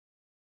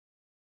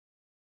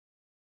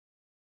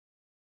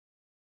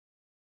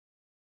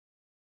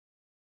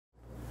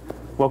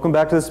Welcome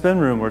back to the Spin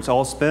Room, where it's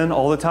all spin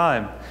all the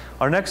time.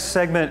 Our next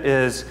segment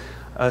is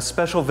a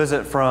special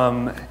visit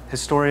from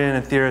historian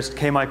and theorist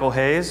K. Michael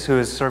Hayes, who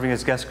is serving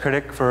as guest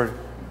critic for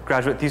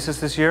graduate thesis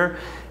this year.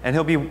 And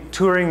he'll be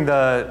touring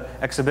the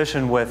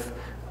exhibition with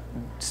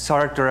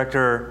SCI-Arc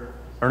director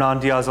Hernan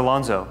Diaz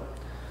Alonso.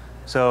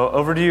 So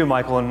over to you,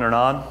 Michael and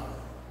Hernan.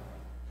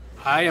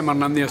 Hi, I'm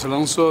Hernan Diaz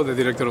Alonso, the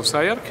director of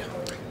SCI-Arc.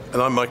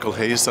 And I'm Michael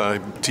Hayes. I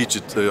teach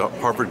at the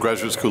Harvard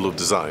Graduate School of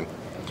Design.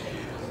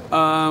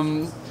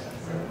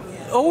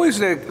 Always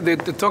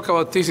the talk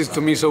about thesis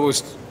to me is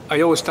always, I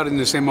always start in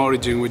the same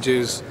origin, which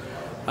is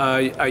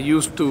I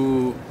used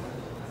to,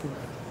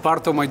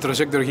 part of my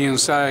trajectory here in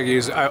SCI-Arc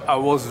is I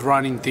was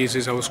running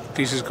thesis, I was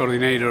thesis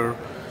coordinator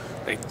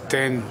like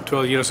 10,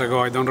 12 years ago,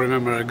 I don't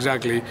remember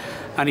exactly.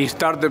 And it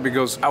started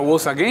because I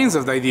was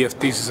against the idea of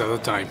thesis at the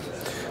time.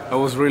 I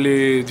was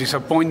really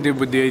disappointed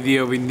with the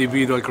idea of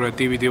individual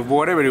creativity, of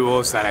whatever it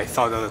was that I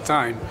thought at the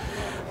time.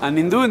 And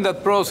in doing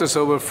that process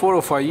over 4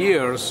 or 5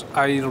 years,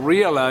 I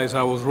realized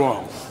I was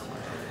wrong.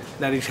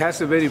 That it has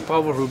a very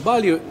powerful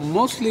value,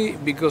 mostly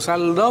because I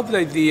love the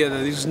idea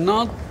that it's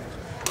not,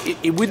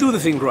 if we do the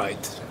thing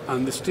right,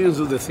 and the students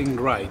do the thing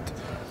right,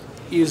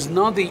 it's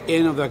not the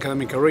end of the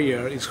academic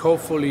career, it's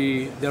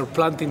hopefully they're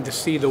planting the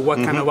seed of what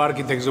kind of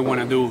architects they want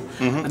to do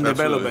and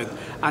develop it.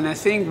 And I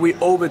think we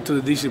owe it to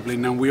the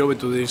discipline and we owe it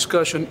to the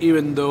discussion,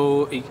 even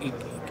though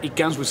it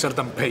comes with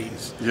certain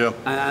pains. Yeah.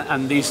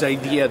 And this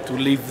idea to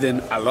leave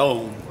them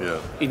alone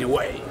in a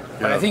way.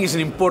 But I think it's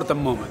an important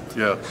moment.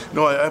 Yeah,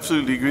 no, I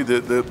absolutely agree.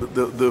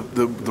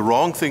 The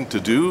wrong thing to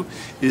do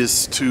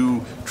is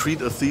to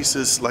treat a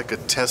thesis like a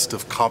test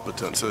of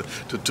competence,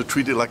 to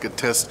treat it like a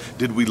test.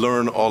 Did we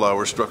learn all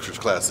our structures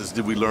classes?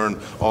 Did we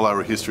learn all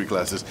our history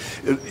classes?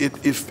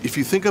 If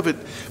you think of it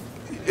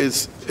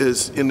as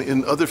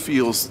in other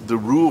fields, the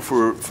rule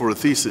for a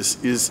thesis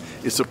is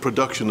it's a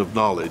production of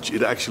knowledge.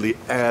 It actually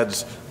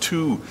adds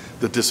to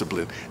the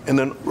discipline. And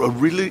then a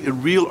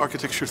real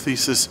architecture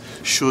thesis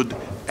should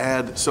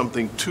add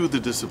something to the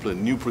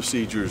discipline, new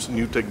procedures,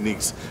 new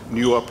techniques,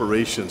 new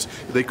operations.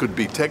 They could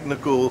be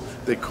technical,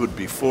 they could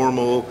be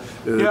formal,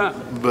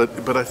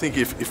 but I think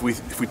if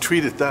we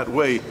treat it that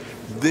way,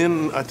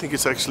 then I think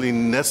it's actually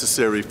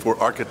necessary for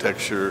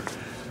architecture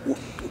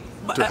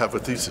to have a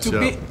thesis.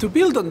 To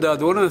build on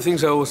that, one of the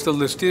things I always tell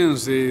the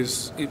students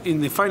is,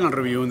 in the final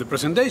review, in the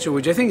presentation,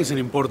 which I think is an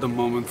important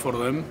moment for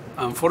them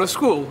and for the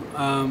school,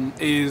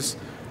 is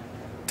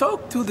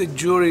talk to the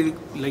jury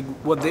like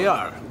what they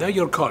are. They're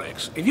your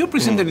colleagues. If you're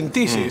presented in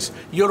thesis,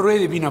 you're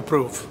already been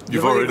approved.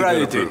 You've already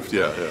been approved,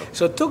 yeah.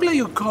 So talk like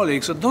your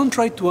colleagues, so don't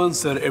try to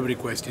answer every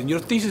question. Your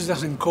thesis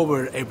doesn't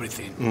cover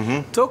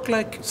everything. Talk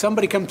like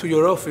somebody come to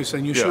your office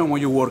and you show them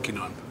what you're working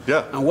on.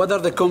 Yeah. And what are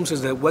the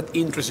concepts that, what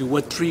interests you,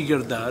 what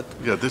triggered that.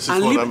 Yeah, this is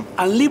and what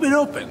and leave it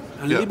open.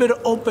 And leave it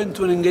open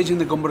to engage in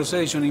the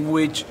conversation in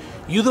which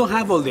you don't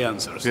have all the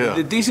answers. Yeah.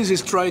 The thesis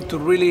is try to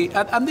really,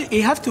 and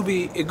it has to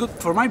be a good,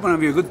 from my point of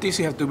view, a good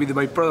thesis has to be the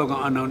byproduct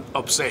of an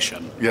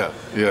obsession.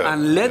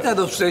 And let that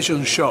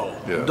obsession show.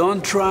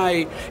 Don't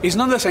try, it's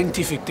not a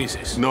scientific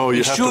thesis. No,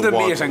 you have to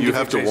want it. You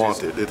have to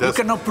want it. You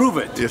cannot prove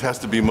it. It has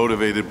to be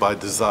motivated by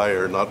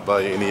desire, not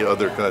by any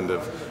other kind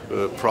of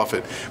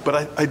profit.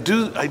 But I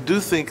do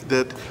think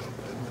that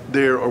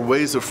there are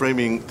ways of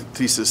framing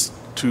thesis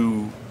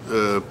to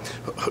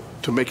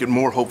make it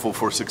more hopeful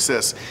for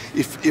success.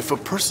 If a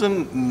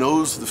person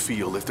knows the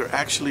field, if they're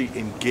actually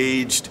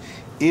engaged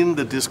in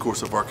the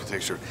discourse of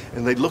architecture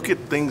and they look at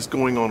things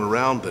going on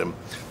around them,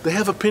 they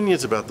have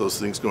opinions about those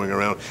things going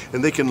around,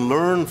 and they can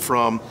learn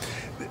from.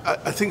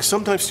 I think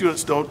sometimes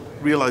students don't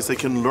realize they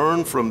can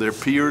learn from their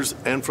peers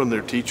and from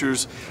their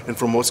teachers and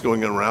from what's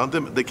going on around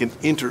them. They can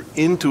enter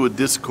into a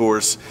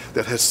discourse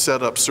that has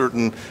set up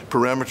certain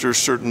parameters,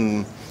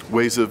 certain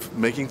ways of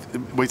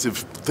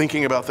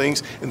thinking about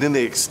things, and then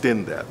they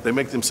extend that. They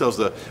make themselves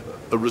a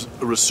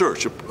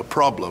research, a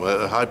problem,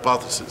 a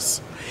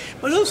hypothesis.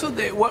 But also,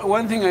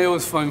 one thing I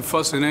always find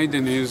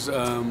fascinating is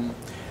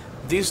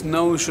this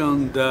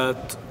notion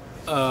that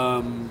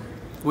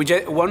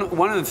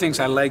one of the things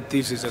I like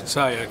thesis at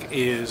SCI-Arc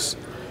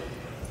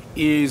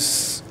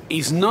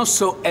is not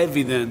so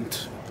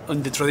evident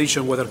in the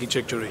tradition what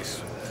architecture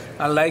is.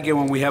 I like it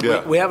when we have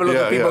a lot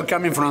of people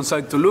coming from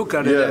outside to look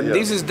at it, and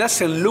this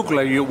doesn't look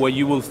like what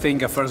you will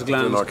think at first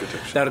glance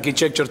the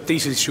architecture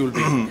thesis should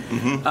be.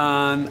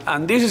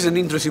 And this is an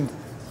interesting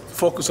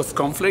focus of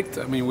conflict.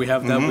 I mean, we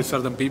have that with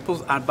certain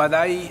people, but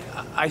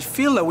I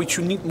feel that we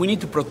need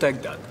to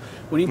protect that.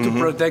 We need to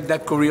protect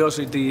that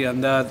curiosity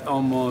and that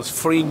almost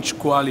fringe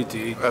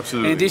quality.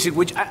 Absolutely. And this is,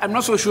 which I'm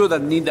not so sure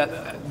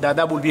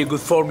that would be a good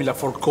formula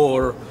for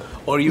core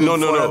or even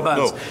for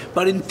advanced.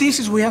 But in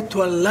thesis, we have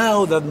to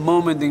allow that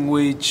moment in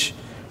which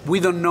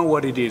we don't know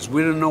what it is.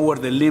 We don't know where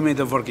the limit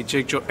of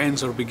architecture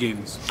ends or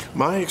begins.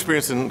 My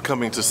experience in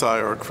coming to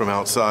SCI-Arc from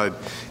outside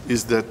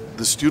is that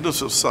the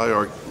students of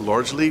SCI-Arc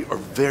largely are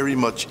very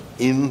much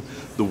in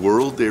the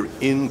world. They're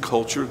in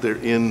culture.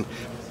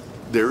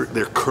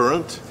 They're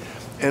current,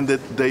 and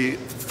that they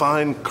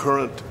find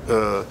current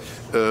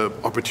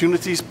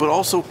opportunities, but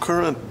also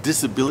current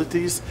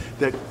disabilities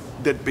that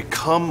that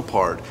become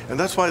part. And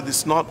that's why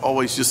it's not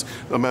always just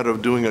a matter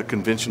of doing a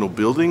conventional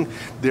building.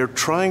 They're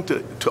trying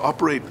to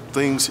operate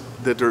things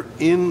that are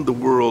in the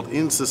world,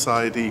 in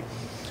society,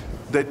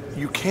 that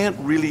you can't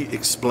really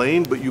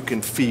explain, but you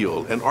can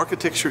feel. And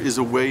architecture is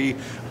a way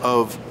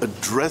of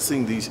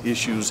addressing these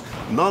issues,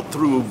 not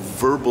through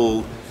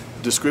verbal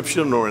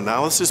description or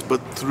analysis,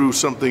 but through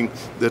something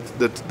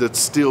that's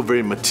still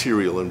very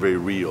material and very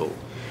real.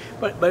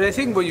 But I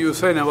think what you're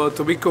saying about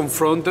to be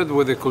confronted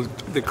with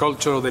the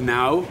culture of the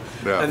now,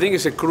 I think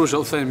it's a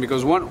crucial thing,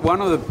 because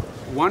one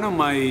of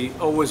my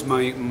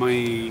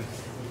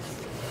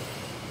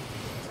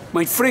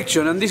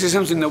friction, and this is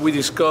something that we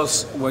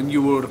discussed when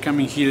you were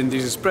coming here in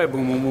this prep,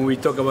 when we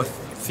talk about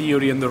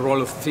theory and the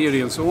role of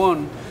theory and so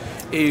on,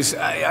 is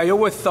I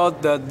always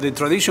thought that the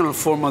traditional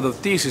format of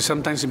thesis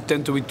sometimes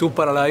tend to be too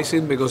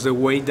paralyzing because the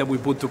weight that we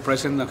put to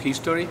present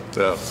history.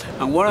 Yeah.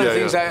 And one of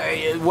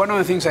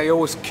the things I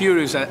always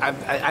curious, and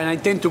I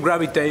tend to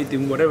gravitate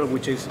in whatever,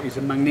 which is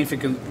a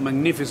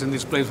magnificent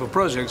display for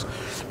projects,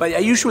 but I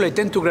usually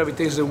tend to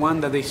gravitate to the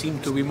one that they seem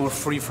to be more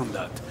free from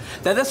that.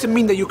 That doesn't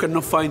mean that you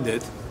cannot find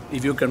it,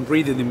 if you can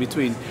read it in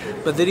between.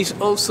 But there is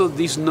also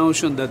this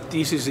notion that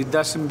thesis, it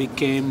doesn't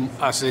become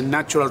as a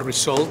natural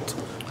result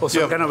of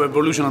some kind of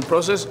evolutional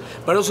process,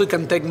 but also it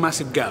can take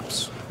massive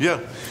gaps. Yeah.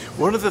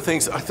 One of the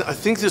things, I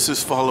think this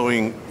is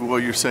following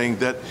what you're saying,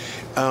 that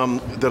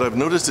that I've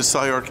noticed at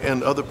SCI-Arc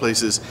and other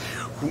places,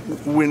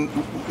 when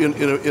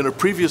in a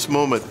previous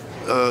moment,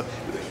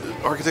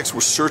 architects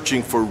were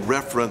searching for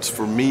reference,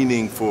 for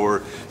meaning,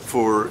 for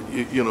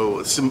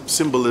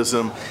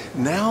symbolism.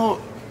 Now,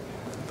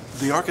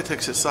 the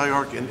architects at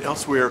SCI-Arc and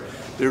elsewhere,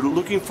 they're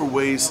looking for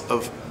ways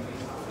of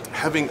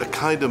having a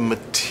kind of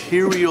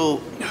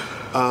material,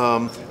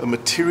 a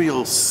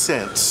material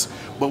sense,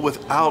 but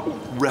without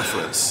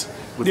reference.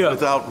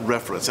 Without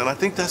reference. And I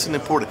think that's an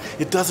important.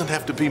 It doesn't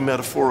have to be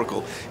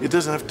metaphorical. It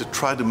doesn't have to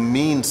try to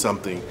mean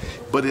something,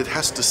 but it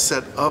has to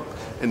set up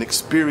an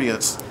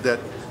experience that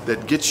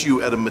gets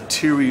you at a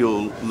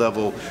material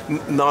level,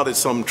 not at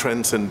some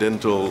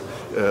transcendental,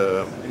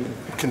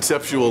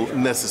 conceptual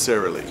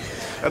necessarily.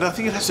 And I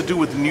think it has to do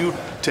with new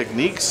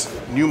techniques,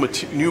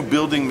 new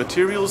building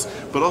materials,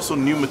 but also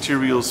new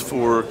materials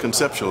for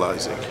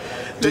conceptualizing.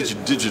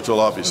 Digital,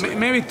 obviously.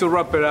 Maybe to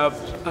wrap it up,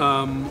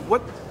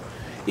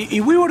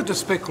 if we were to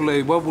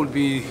speculate, what would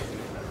be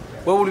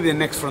the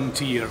next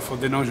frontier for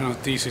the notion of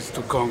thesis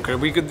to conquer?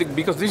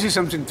 Because this is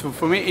something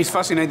for me, it's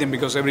fascinating,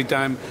 because every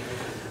time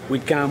we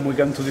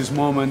come to this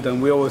moment,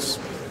 and we always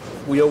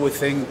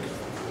think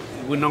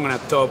we're not going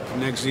to top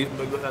next year,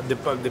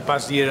 the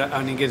past year,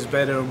 and it gets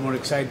better or more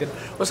excited,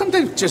 or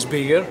sometimes just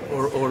bigger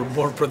or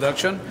more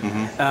production,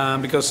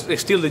 because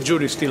the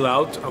jury is still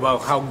out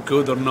about how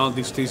good or not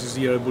this thesis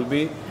year will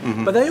be.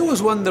 But I always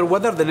wonder,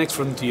 what are the next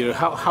frontier?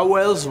 How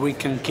else we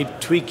can keep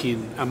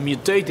tweaking and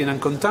mutating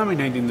and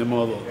contaminating the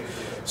model?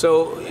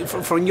 So,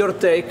 from your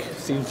take,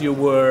 since you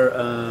were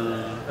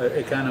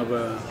a kind of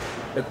a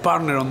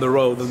partner on the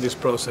road on this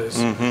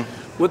process,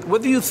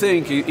 what do you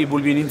think it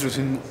will be an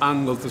interesting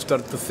angle to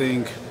start to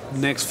think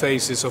next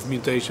phases of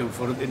mutation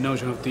for the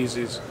notion of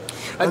thesis?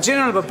 In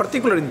general, but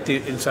particularly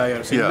in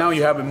science. Now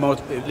you have a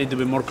little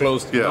bit more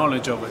close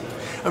knowledge of it.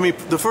 I mean,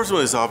 the first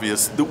one is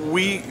obvious.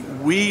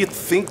 We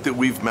think that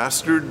we've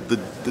mastered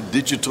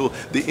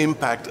the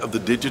impact of the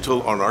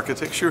digital on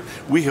architecture.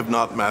 We have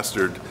not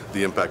mastered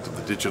the impact of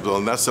the digital,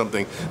 and that's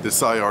something that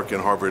SCI-Arc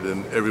and Harvard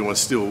and everyone's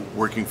still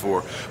working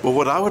for. But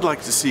what I would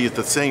like to see at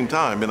the same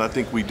time, and I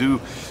think we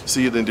do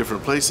see it in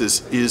different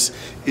places, is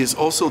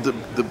also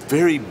the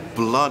very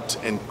blunt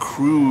and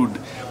crude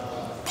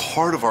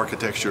part of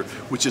architecture,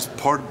 which is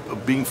part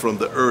of being from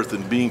the earth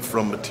and being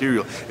from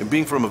material and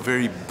being from a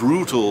very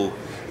brutal.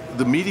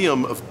 The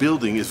medium of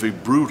building is very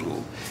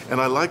brutal, and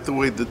I like the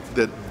way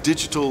that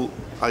digital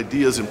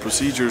ideas and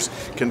procedures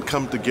can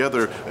come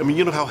together. I mean,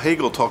 you know how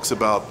Hegel talks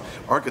about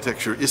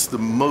architecture? It's the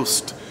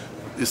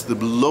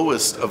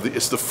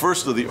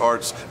first of the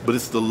arts, but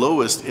it's the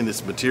lowest in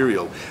its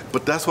material.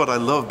 But that's what I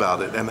love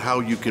about it, and how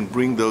you can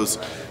bring those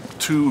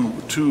two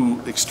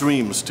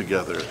extremes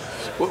together.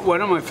 One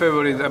of my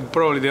favorite, and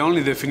probably the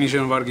only definition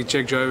of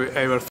architecture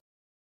I ever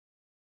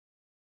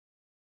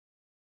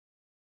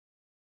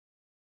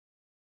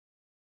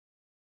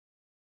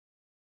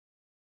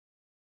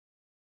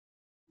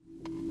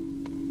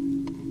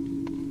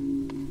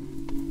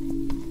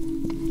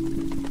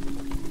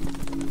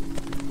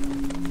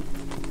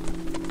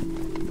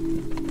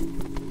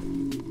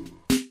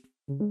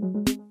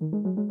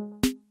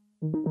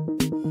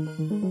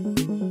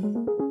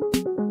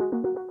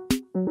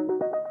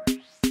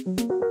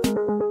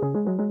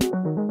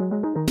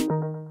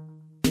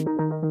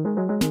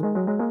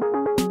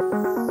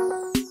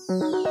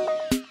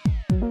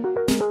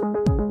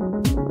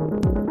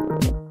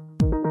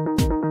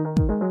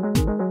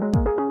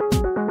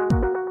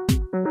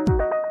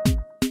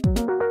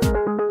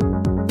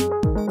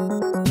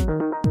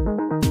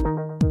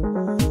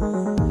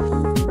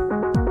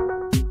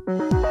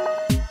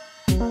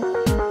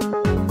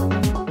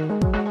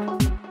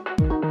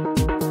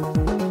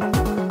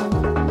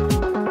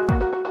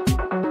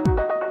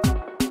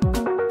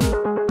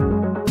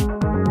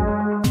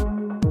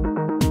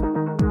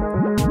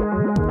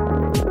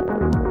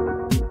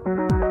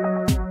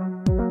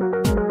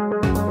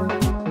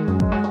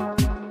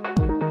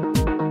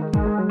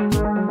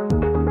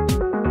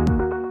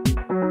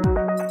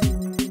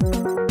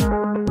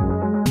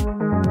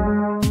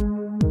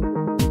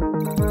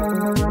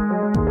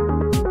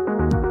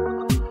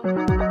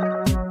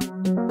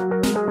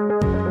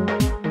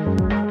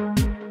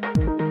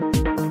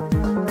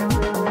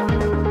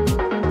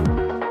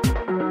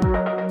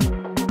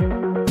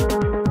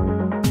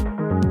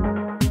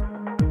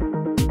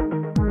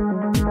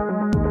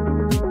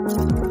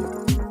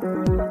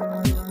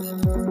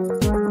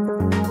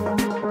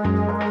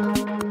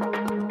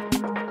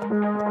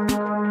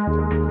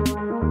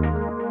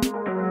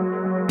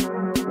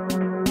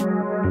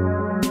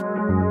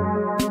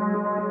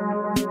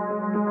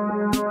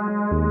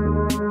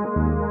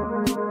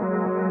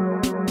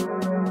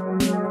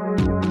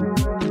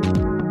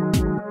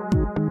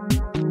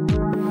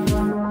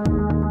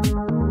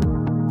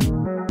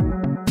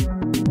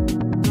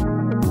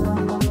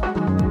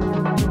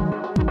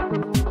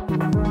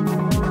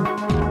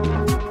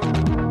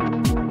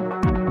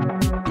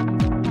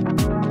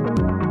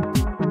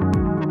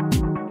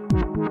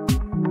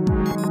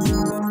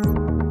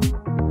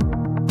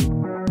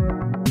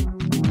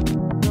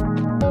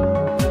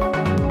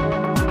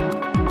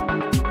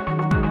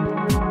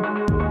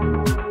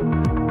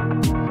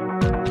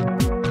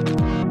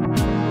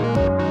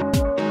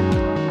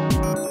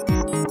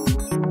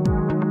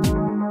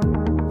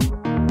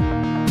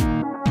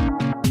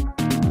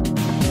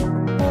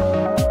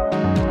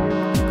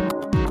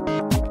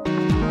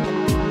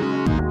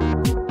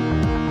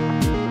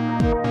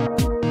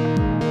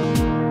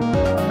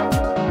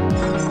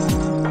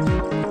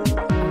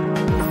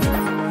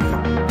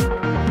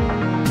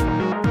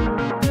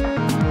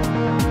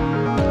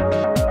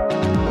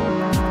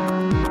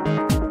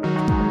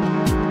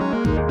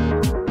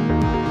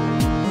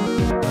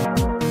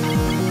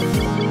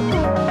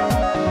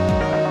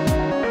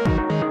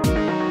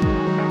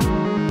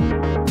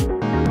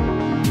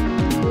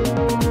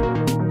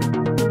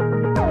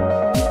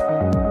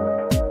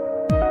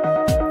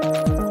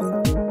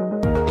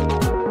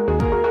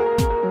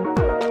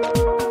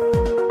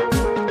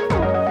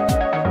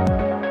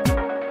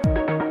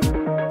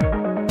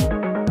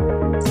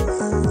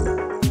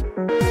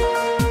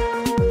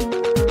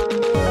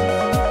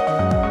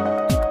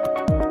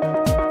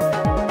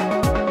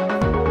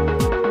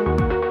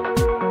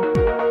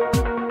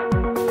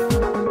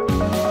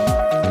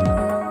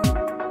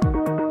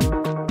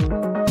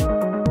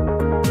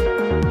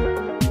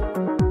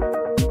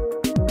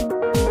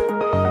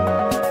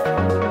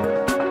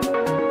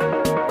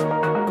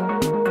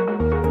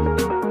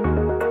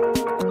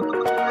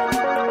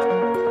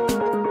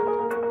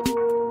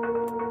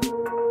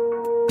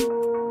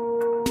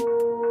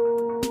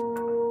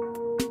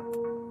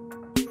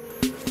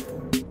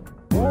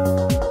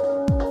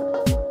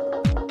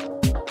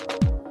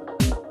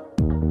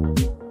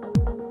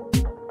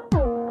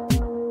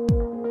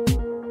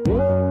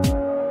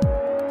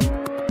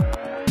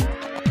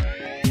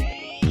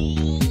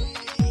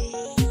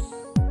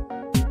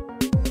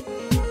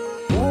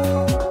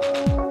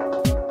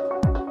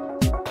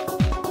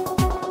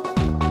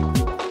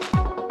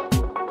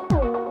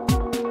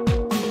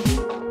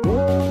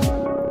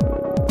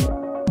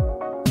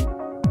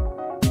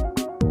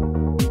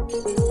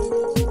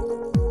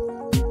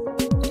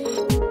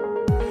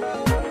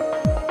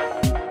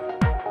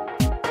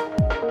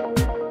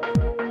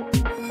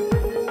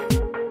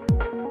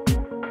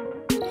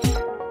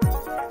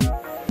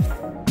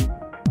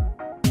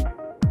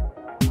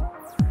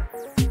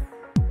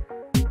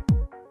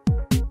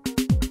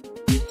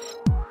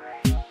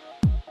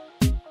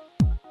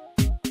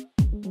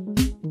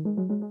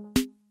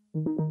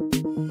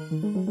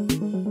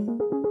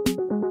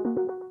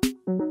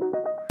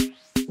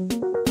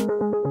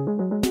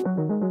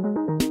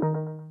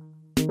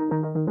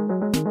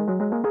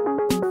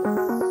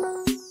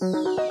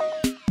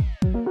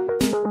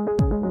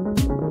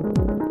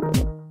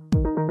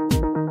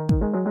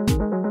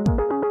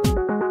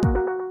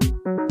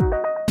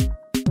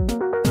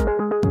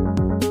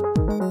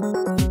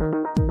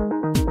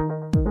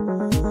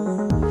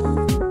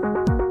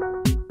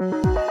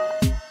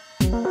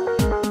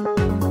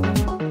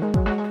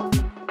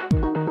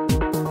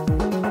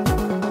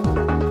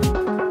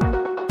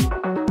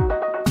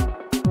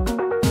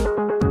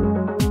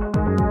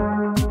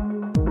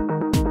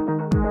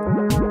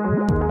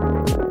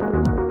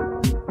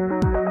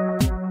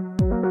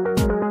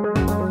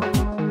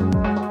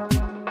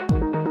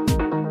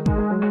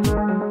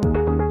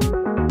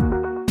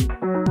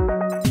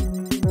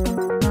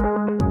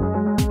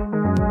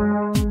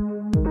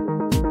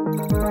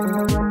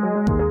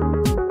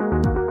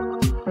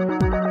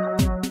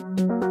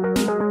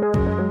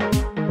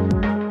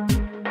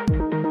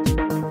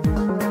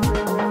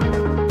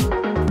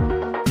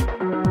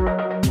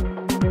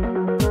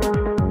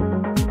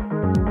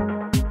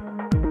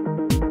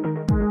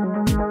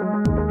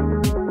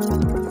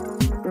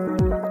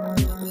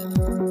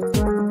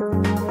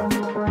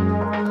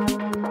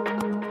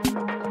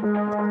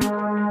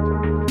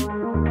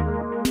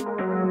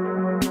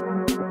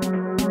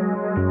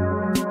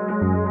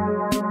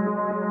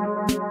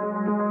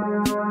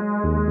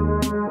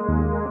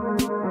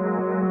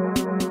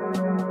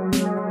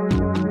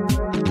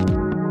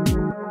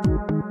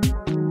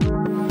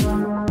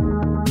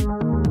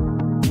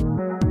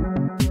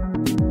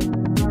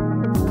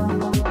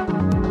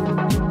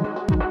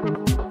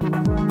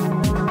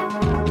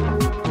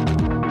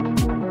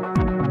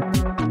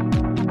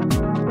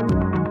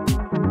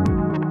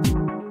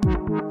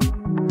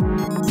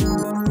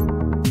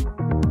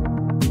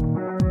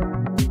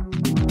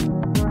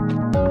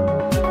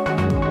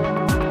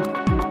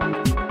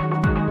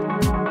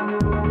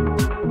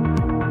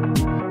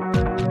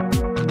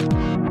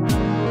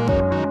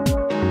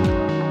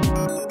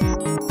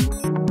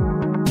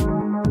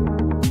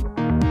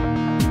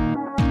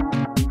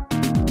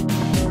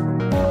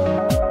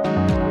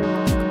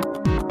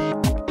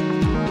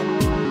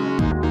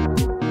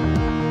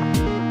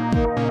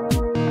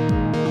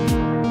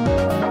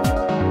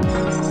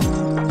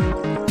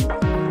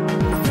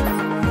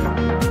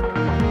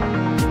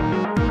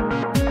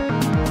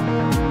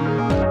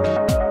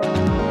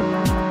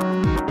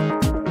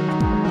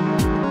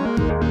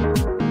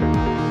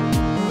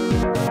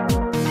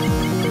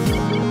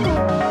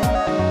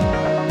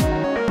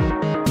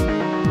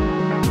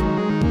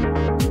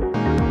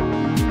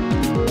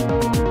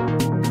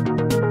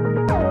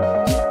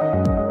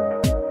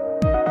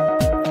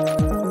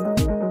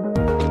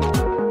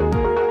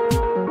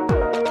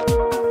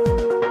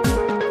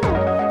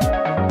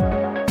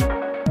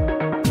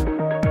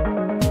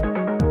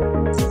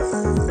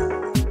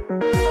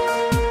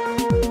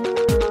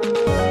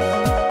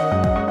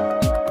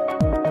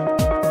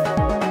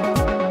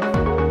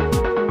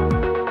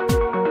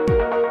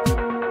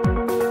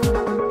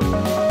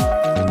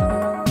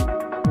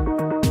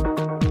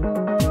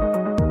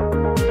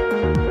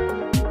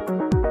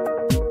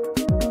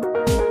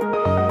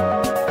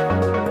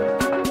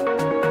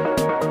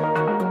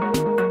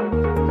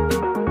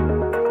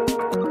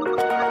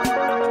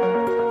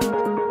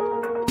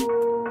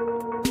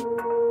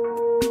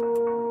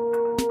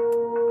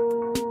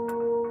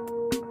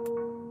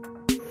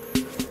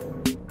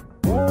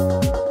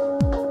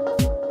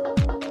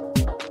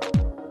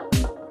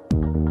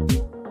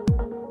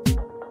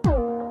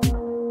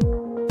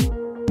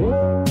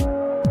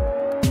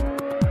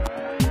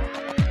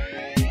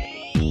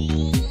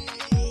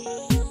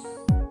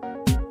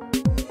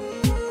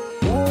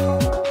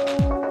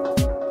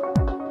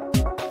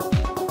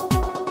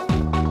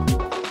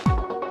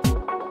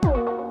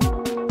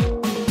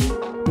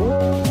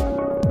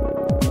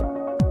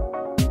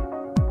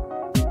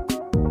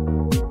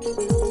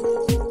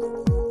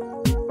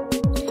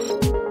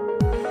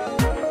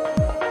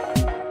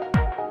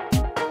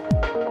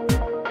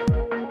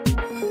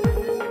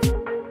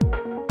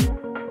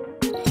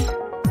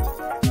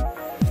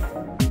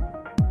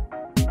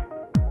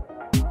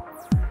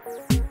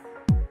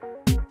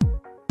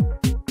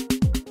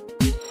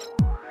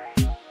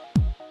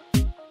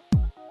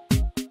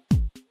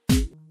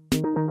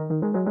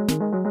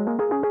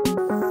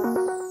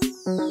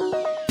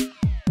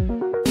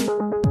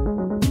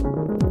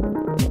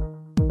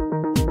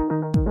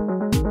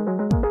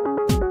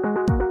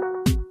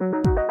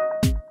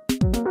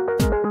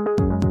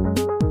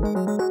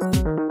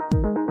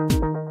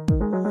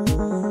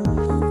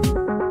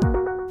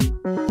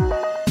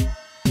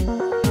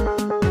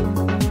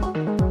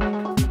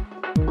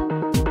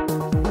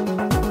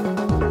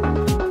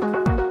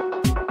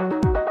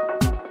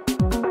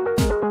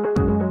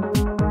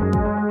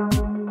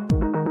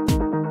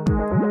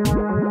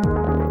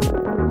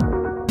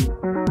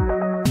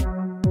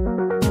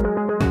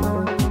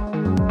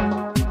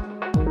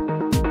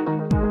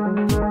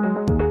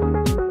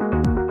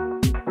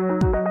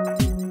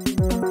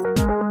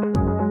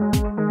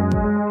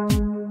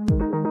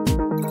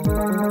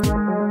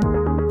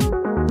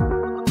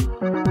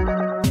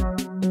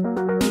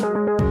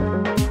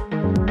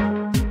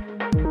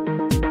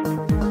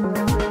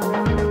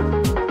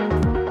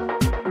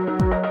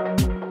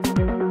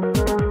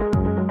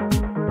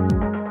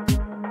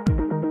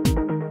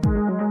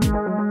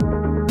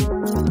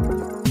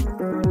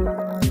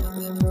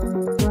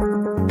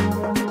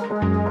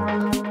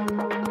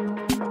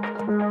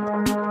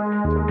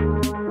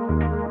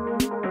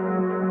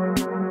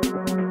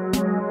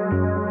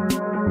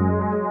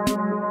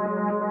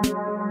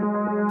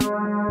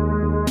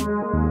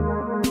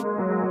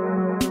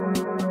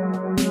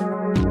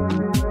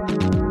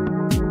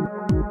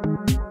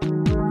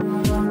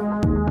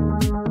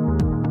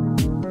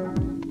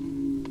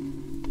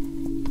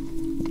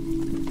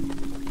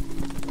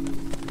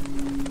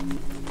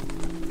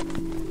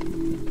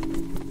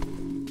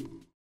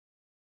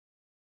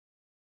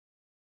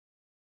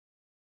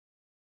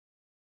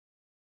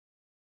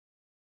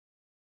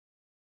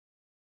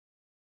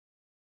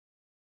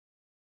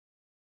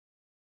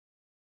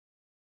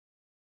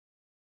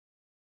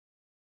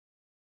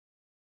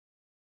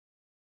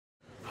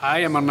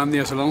I am Hernan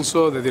Diaz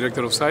Alonso, the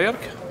director of SCI-Arc.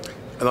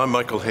 And I'm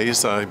Michael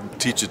Hayes. I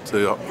teach at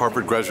the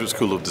Harvard Graduate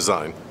School of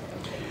Design.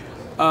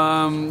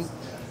 Always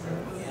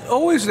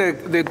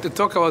the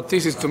talk about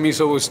thesis to me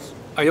is always,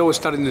 I always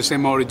start in the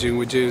same origin,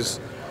 which is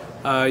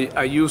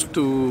I used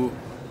to,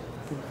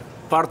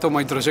 part of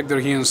my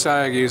trajectory here in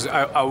SCI-Arc is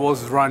I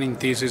was running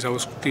thesis, I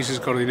was thesis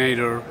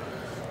coordinator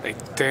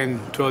like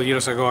 10, 12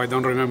 years ago, I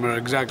don't remember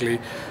exactly.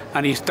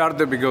 And it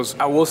started because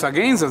I was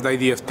against the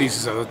idea of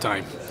thesis at the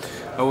time.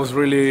 I was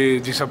really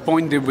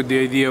disappointed with the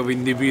idea of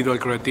individual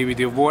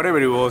creativity, of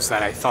whatever it was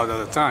that I thought at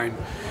the time.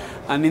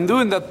 And in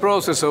doing that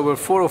process over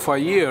 4 or 5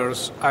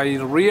 years, I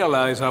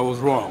realized I was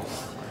wrong.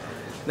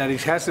 That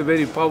it has a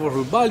very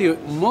powerful value,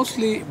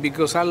 mostly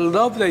because I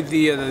love the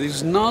idea that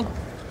it's not,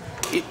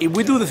 if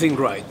we do the thing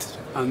right,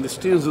 and the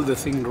students do the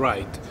thing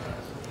right,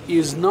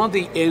 it's not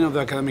the end of the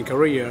academic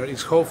career,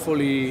 it's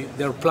hopefully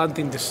they're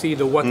planting the seed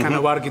of what kind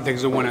of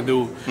architects they want to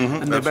do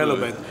and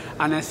develop it.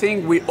 And I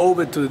think we owe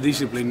it to the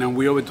discipline and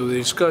we owe it to the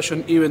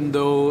discussion, even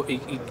though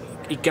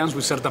it comes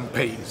with certain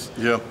pains.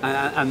 Yeah.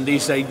 And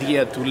this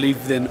idea to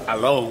leave them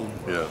alone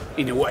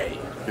in a way.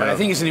 But I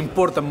think it's an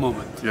important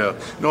moment. Yeah,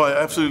 no,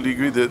 I absolutely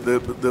agree that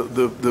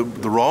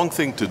the wrong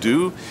thing to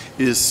do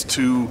is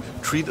to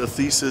treat a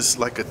thesis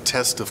like a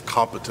test of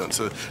competence,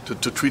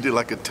 to treat it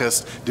like a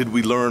test. Did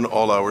we learn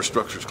all our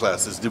structures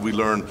classes? Did we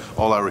learn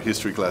all our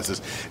history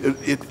classes?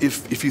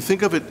 If you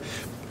think of it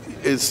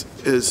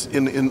as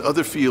in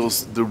other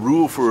fields, the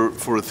rule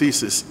for a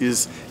thesis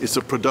is it's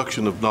a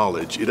production of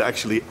knowledge. It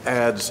actually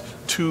adds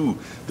to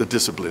the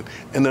discipline.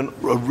 And then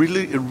a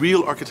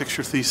real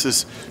architecture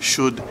thesis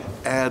should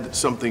add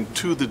something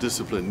to the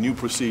discipline, new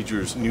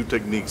procedures, new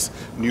techniques,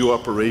 new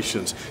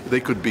operations. They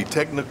could be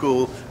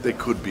technical, they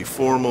could be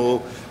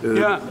formal,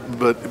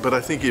 but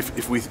I think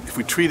if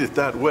we treat it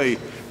that way,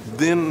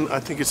 then I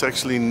think it's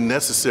actually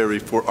necessary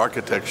for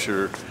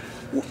architecture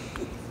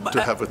to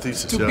have a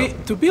thesis.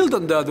 To build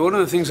on that, one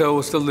of the things I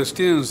always tell the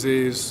students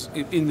is,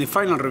 in the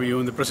final review,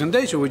 in the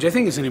presentation, which I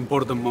think is an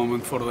important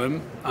moment for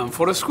them and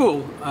for the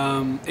school,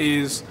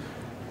 is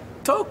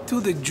talk to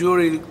the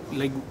jury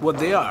like what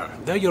they are.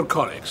 They're your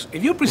colleagues.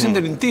 If you're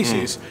presented in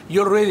thesis,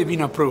 you're already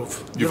been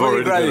approved. You've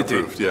already been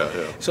approved, yeah.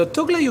 So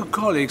talk like your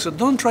colleagues, so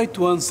don't try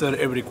to answer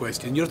every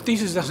question. Your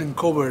thesis doesn't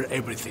cover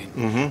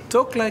everything.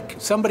 Talk like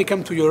somebody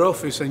come to your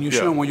office and you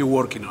show them what you're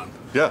working on.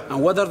 Yeah.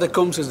 And what are the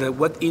concepts that,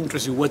 what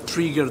interests you, what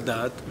triggered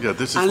that. Yeah,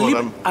 this is and what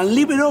and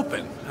leave it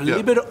open. And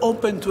leave it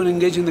open to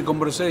engage in the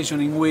conversation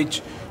in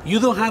which you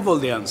don't have all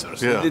the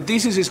answers. Yeah. The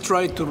thesis is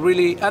trying to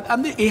really,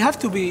 and it have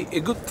to be a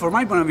good, from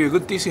my point of view, a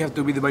good thesis have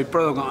to be the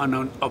byproduct of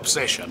an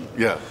obsession.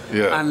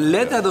 And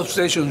let that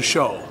obsession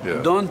show.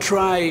 Don't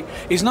try,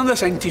 it's not a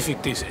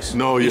scientific thesis.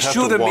 No, you have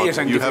to want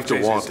it. You have to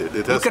thesis. want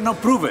it. You cannot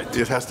prove it.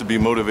 It has to be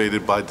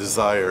motivated by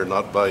desire,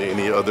 not by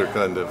any other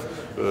kind of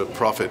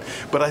profit.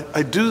 But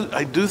I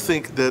do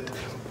think that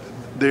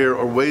there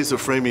are ways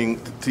of framing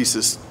the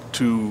thesis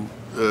to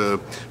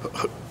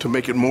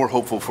make it more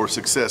hopeful for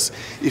success.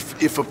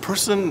 If a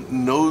person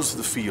knows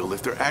the field,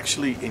 if they're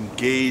actually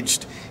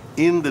engaged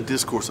in the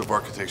discourse of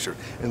architecture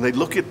and they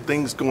look at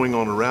things going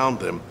on around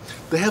them,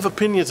 they have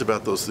opinions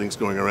about those things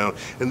going around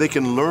and they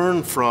can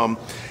learn from.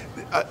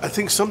 I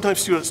think sometimes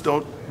students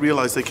don't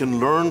realize they can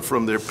learn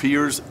from their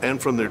peers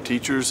and from their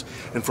teachers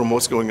and from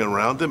what's going on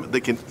around them.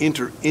 They can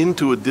enter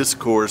into a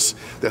discourse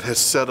that has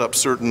set up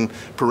certain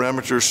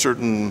parameters,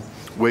 certain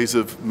ways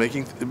of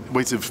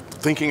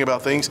thinking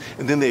about things,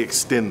 and then they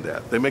extend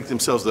that. They make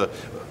themselves a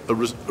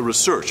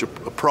research, a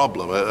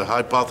problem, a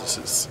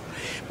hypothesis.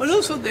 But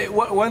also,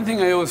 one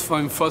thing I always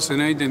find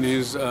fascinating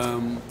is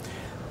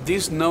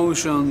this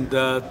notion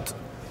that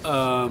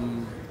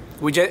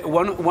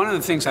one of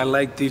the things I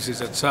like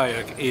thesis at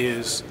SCI-Arc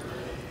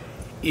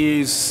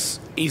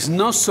is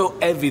not so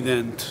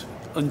evident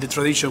in the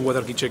tradition what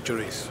architecture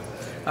is.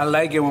 I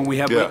like it when we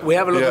have a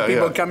lot of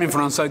people coming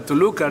from outside to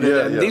look at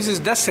it, and this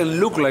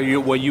doesn't look like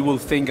what you will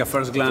think at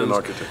first glance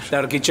the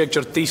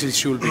architecture thesis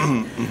should be.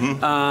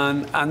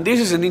 And this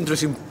is an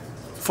interesting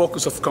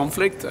focus of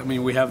conflict. I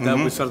mean, we have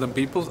that with certain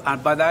people,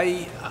 but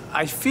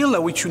I feel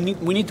that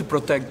we need to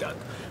protect that.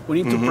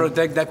 We need to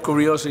protect that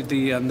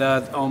curiosity and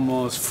that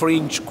almost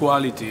fringe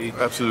quality.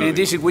 Absolutely. And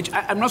this is, which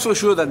I'm not so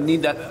sure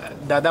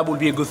that would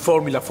be a good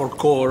formula for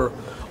core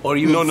or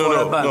even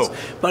for advanced.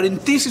 But in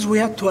thesis, we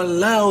have to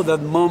allow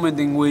that moment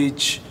in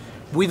which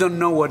we don't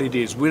know what it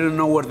is. We don't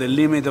know where the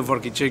limit of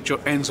architecture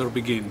ends or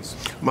begins.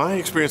 My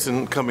experience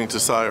in coming to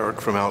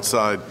SCI-Arc from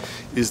outside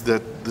is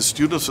that the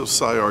students of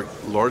SCI-Arc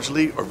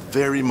largely are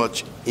very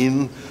much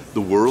in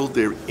the world.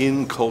 They're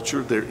in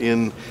culture.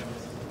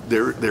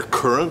 They're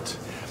current.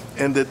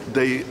 And that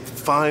they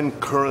find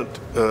current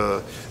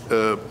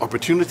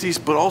opportunities,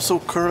 but also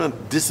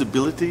current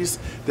disabilities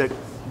that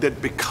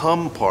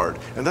become part.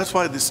 And that's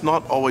why it's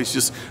not always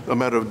just a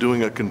matter of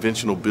doing a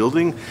conventional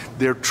building.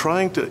 They're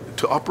trying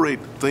to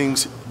operate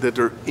things that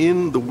are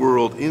in the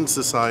world, in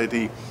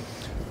society,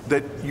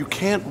 that you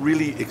can't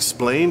really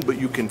explain,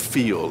 but you can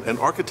feel. And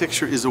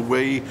architecture is a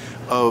way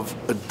of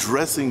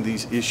addressing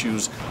these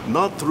issues,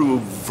 not through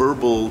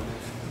verbal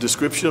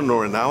description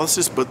or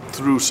analysis, but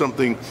through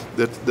something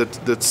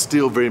that's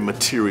still very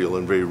material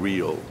and very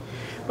real.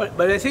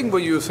 But I think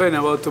what you're saying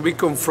about to be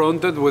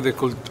confronted with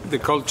the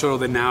culture of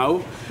the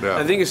now, Yeah.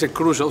 I think it's a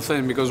crucial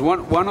thing, because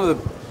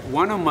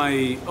one of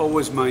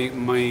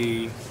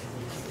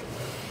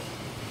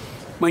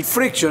my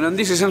friction, and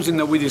this is something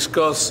that we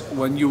discussed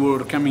when you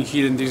were coming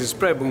here in this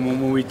prep,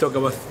 when we talk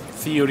about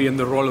theory and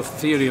the role of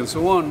theory and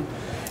so on,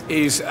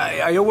 is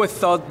I always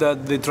thought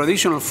that the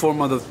traditional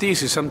format of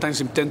thesis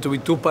sometimes tend to be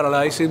too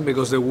paralyzing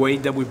because the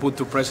weight that we put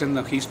to present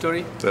and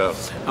history. Yeah.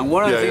 And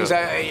one of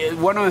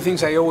the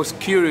things I always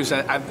curious,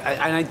 and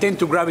I tend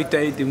to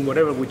gravitate in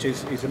whatever which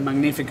is a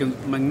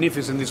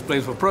magnificent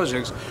display for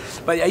projects,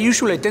 but I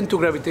usually tend to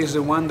gravitate to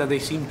the one that they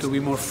seem to be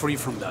more free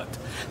from that.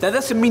 That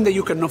doesn't mean that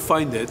you cannot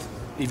find it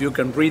if you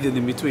can read it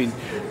in between,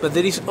 but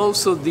there is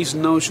also this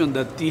notion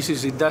that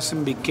thesis, it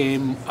doesn't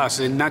become as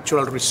a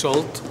natural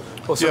result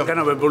or some kind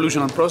of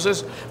evolutional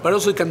process, but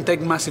also it can take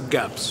massive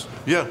gaps.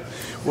 Yeah,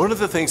 one of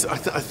the things, I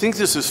think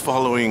this is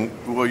following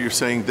what you're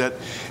saying, that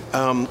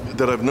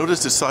that I've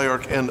noticed at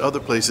SCI-Arc and other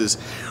places,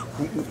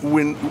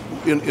 when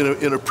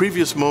in a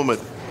previous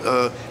moment,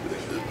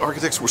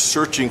 architects were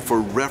searching for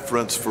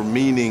reference, for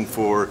meaning,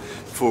 for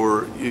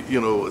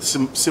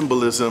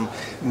symbolism.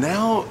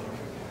 Now,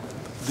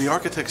 the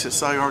architects at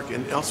SCI-Arc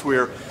and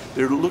elsewhere,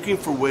 they're looking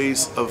for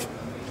ways of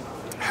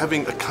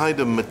having a kind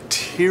of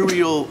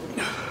material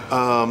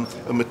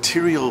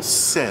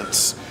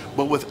sense,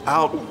 but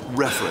without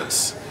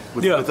reference.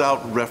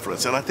 Without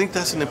reference. And I think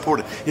that's an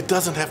important. It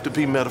doesn't have to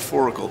be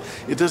metaphorical.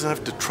 It doesn't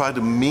have to try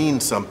to mean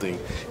something,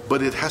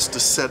 but it has to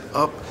set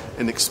up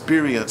an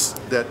experience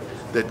that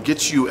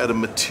gets you at a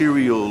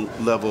material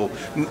level,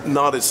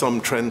 not at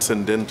some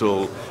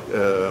transcendental,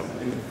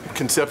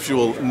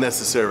 conceptual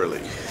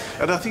necessarily.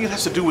 And I think it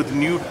has to do with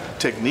new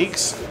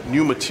techniques,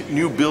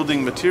 new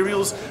building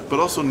materials, but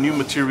also new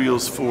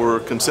materials for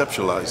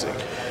conceptualizing.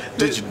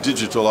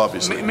 Digital,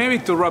 obviously. Maybe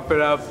to wrap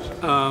it up,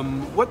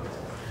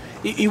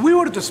 if we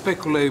were to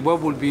speculate,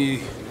 what would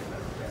be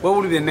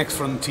the next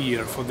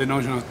frontier for the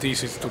notion of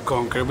thesis to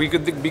conquer?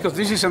 Because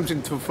this is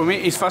something for me,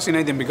 it's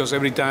fascinating, because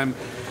every time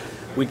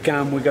we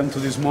come to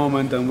this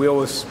moment, and we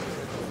always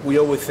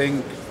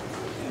think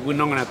we're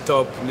not going to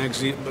top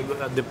next year,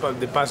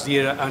 the past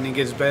year, and it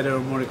gets better or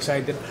more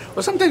excited,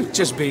 or sometimes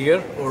just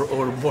bigger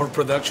or more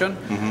production,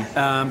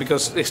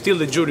 because still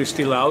the jury is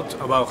still out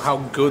about how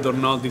good or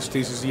not this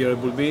thesis year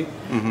will be.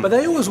 But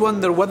I always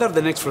wonder, what are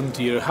the next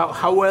frontier?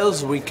 How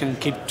else we can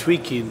keep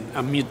tweaking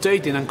and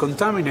mutating and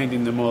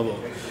contaminating the model?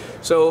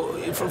 So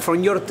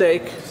from your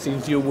take,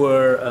 since you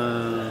were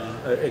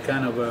a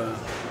kind of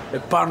a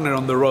partner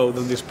on the road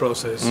on this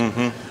process,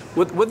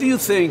 what do you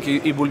think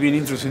it will be an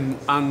interesting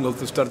angle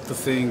to start to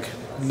think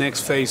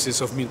next phases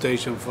of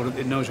mutation for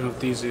the notion of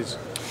thesis?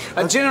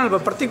 In general,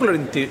 but particularly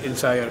in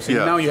science.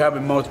 Now you have a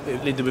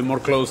little bit more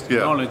close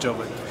knowledge of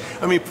it.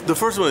 I mean, the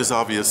first one is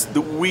obvious.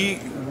 That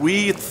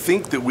we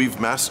think that we've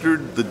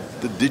mastered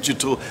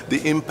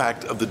the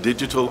impact of the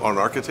digital on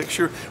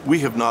architecture. We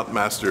have not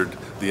mastered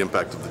the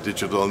impact of the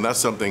digital, and that's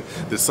something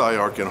that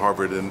SCI-Arc and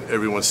Harvard and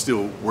everyone's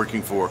still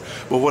working for.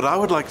 But what I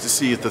would like to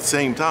see at the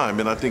same time,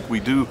 and I think we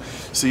do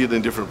see it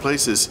in different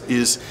places,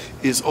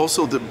 is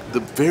also the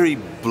very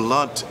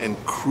blunt and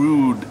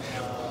crude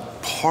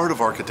part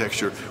of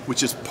architecture,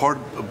 which is part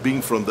of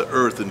being from the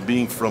earth and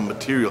being from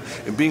material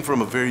and being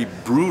from a very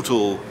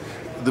brutal.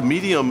 The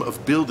medium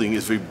of building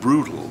is very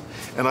brutal,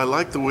 and I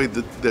like the way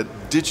that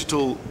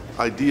digital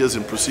ideas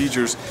and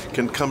procedures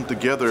can come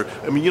together.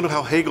 I mean, you know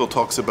how Hegel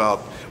talks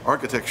about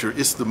architecture?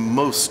 It's the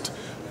lowest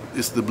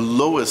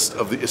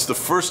it's the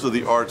first of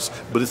the arts,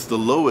 but it's the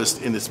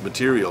lowest in its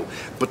material.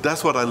 But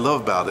that's what I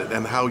love about it,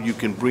 and how you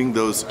can bring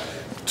those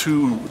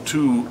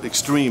two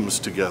extremes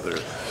together.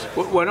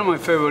 One of my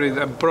favorite,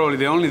 and probably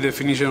the only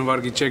definition of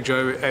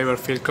architecture I ever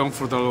feel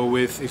comfortable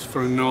with, is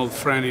from an old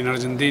friend in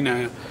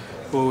Argentina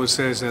who always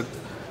says that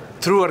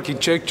true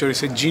architecture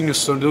is a genius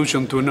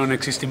solution to a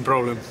non-existing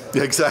problem.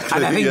 Yeah, exactly.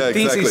 And I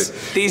think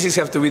theses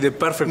have to be the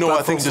perfect platform. No,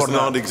 I think just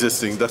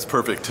non-existing. That's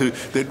perfect too.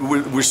 That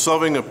we're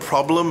solving a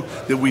problem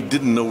that we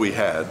didn't know we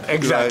had.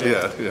 Exactly.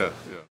 Right? Yeah.